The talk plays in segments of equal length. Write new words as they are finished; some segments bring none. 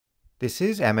This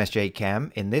is MSJ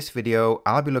Chem. In this video,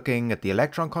 I'll be looking at the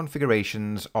electron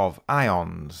configurations of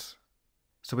ions.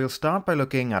 So we'll start by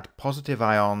looking at positive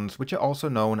ions, which are also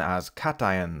known as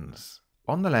cations.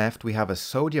 On the left, we have a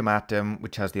sodium atom,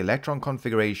 which has the electron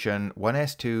configuration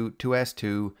 1s2,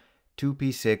 2s2,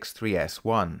 2p6,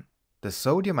 3s1. The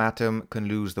sodium atom can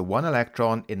lose the one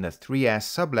electron in the 3s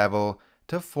sublevel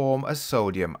to form a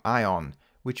sodium ion,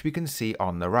 which we can see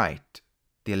on the right.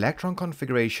 The electron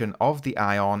configuration of the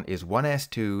ion is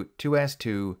 1s2,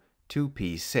 2s2,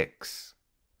 2p6.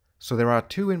 So there are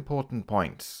two important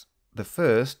points. The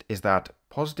first is that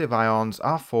positive ions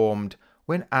are formed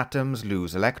when atoms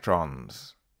lose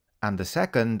electrons. And the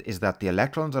second is that the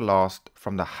electrons are lost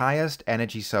from the highest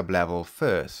energy sublevel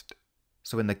first.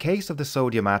 So in the case of the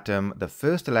sodium atom, the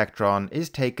first electron is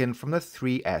taken from the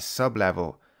 3s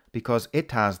sublevel because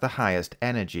it has the highest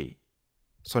energy.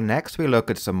 So next we look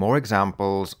at some more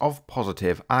examples of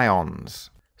positive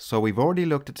ions. So we've already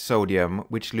looked at sodium,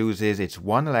 which loses its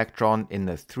one electron in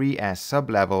the 3s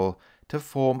sublevel to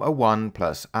form a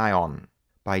 1+ ion.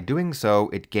 By doing so,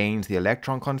 it gains the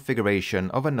electron configuration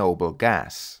of a noble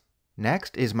gas.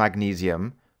 Next is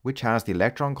magnesium, which has the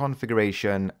electron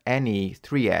configuration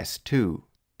Ne3s2.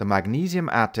 The magnesium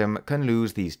atom can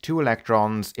lose these two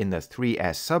electrons in the 3s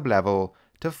sublevel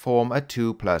to form a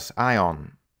 2+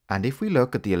 ion. And if we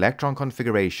look at the electron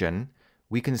configuration,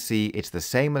 we can see it's the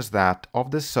same as that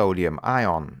of the sodium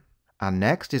ion. And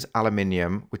next is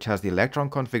aluminium, which has the electron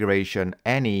configuration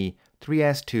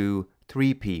Ne3s2,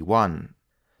 3p1.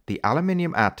 The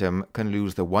aluminium atom can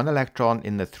lose the one electron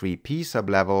in the 3p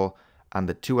sublevel and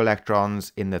the two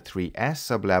electrons in the 3s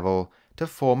sublevel to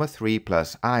form a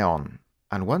 3+ ion.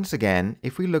 And once again,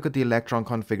 if we look at the electron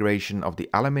configuration of the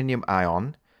aluminium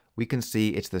ion, we can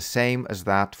see it's the same as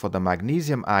that for the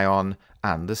magnesium ion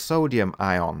and the sodium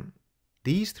ion.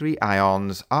 These three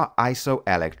ions are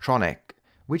isoelectronic,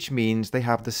 which means they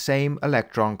have the same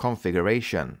electron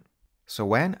configuration. So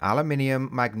when aluminium,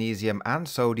 magnesium, and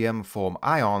sodium form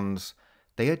ions,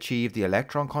 they achieve the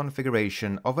electron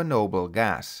configuration of a noble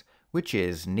gas, which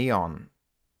is neon.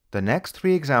 The next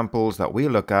three examples that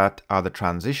we'll look at are the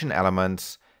transition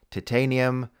elements,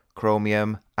 titanium,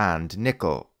 chromium, and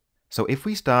nickel. So if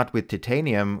we start with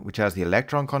titanium, which has the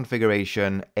electron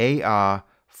configuration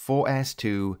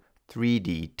Ar4s2,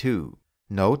 3d2.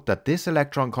 Note that this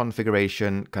electron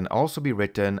configuration can also be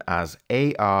written as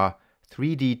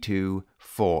Ar3d2,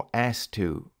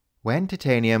 4s2. When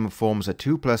titanium forms a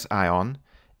 2+ ion,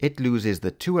 it loses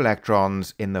the two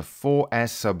electrons in the 4s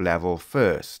sublevel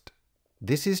first.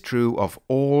 This is true of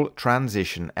all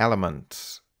transition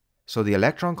elements. So the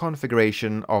electron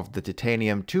configuration of the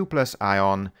titanium 2+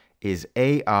 ion is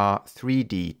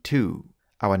Ar3d2.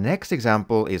 Our next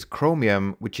example is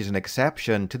chromium, which is an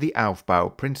exception to the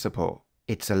Aufbau principle.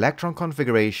 Its electron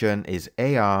configuration is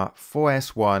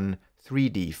Ar4s1,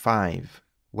 3d5.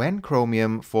 When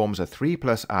chromium forms a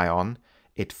 3+ ion,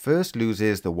 it first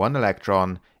loses the one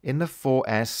electron in the 4s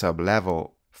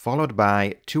sublevel, followed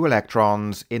by two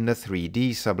electrons in the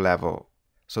 3d sublevel.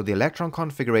 So the electron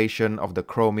configuration of the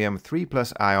chromium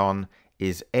 3+ ion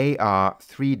is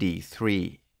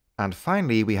Ar3d3. And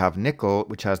finally, we have nickel,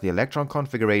 which has the electron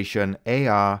configuration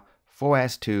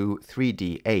Ar4s2,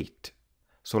 3d8.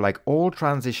 So like all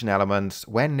transition elements,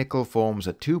 when nickel forms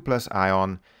a 2+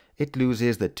 ion, it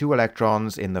loses the two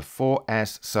electrons in the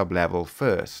 4s sublevel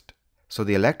first. So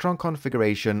the electron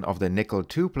configuration of the nickel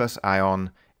 2+ ion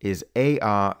is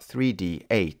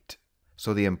Ar3d8.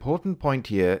 So the important point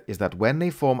here is that when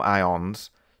they form ions,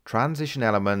 transition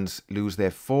elements lose their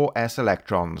 4s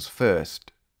electrons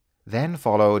first, then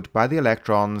followed by the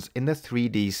electrons in the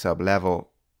 3d sublevel.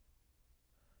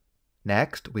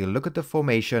 Next, we'll look at the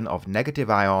formation of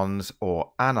negative ions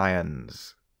or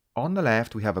anions. On the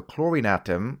left, we have a chlorine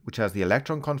atom, which has the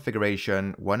electron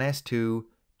configuration 1s2,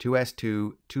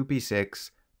 2s2, 2p6,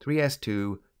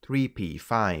 3s2,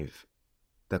 3p5.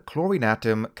 The chlorine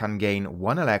atom can gain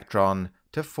one electron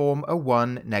to form a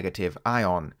 1 negative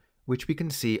ion, which we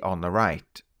can see on the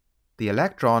right. The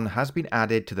electron has been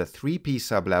added to the 3p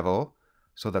sublevel,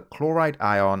 so the chloride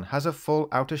ion has a full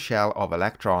outer shell of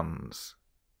electrons.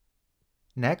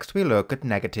 Next, we look at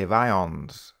negative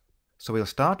ions. So we'll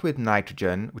start with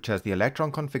nitrogen, which has the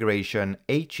electron configuration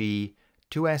He,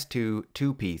 2s2,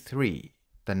 2p3.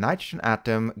 The nitrogen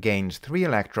atom gains 3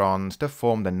 electrons to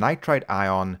form the nitrite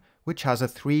ion, which has a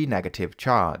 3 negative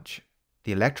charge.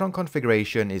 The electron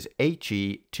configuration is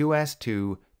He,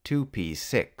 2s2,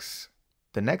 2p6.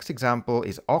 The next example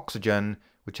is oxygen,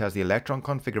 which has the electron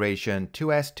configuration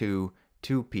 2s2,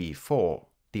 2p4.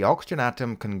 The oxygen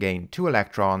atom can gain 2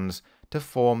 electrons to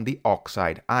form the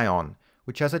oxide ion,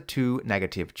 which has a 2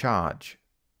 negative charge.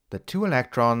 The 2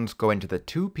 electrons go into the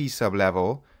 2p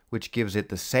sublevel, which gives it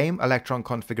the same electron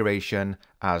configuration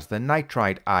as the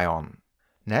nitride ion.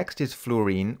 Next is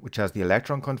fluorine, which has the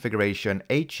electron configuration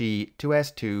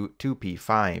He2S2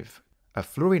 2p5. A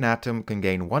fluorine atom can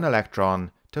gain 1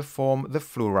 electron to form the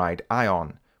fluoride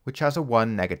ion, which has a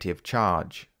 1 negative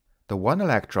charge. The 1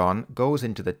 electron goes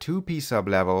into the 2p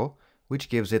sublevel, which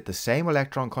gives it the same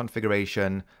electron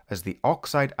configuration as the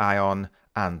oxide ion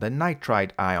and the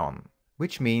nitride ion,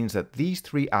 which means that these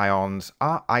 3 ions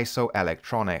are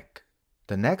isoelectronic.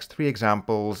 The next 3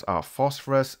 examples are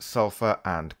phosphorus, sulfur,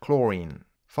 and chlorine.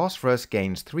 Phosphorus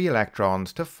gains 3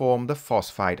 electrons to form the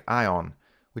phosphide ion,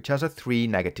 which has a 3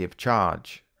 negative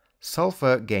charge.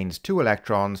 Sulfur gains 2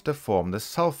 electrons to form the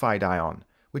sulfide ion,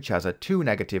 which has a 2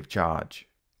 negative charge.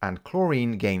 And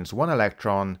chlorine gains 1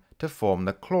 electron to form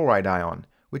the chloride ion,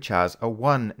 which has a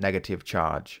 1 negative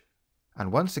charge.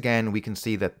 And once again we can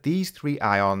see that these 3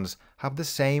 ions have the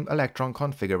same electron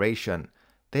configuration,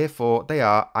 therefore they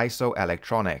are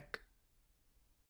isoelectronic.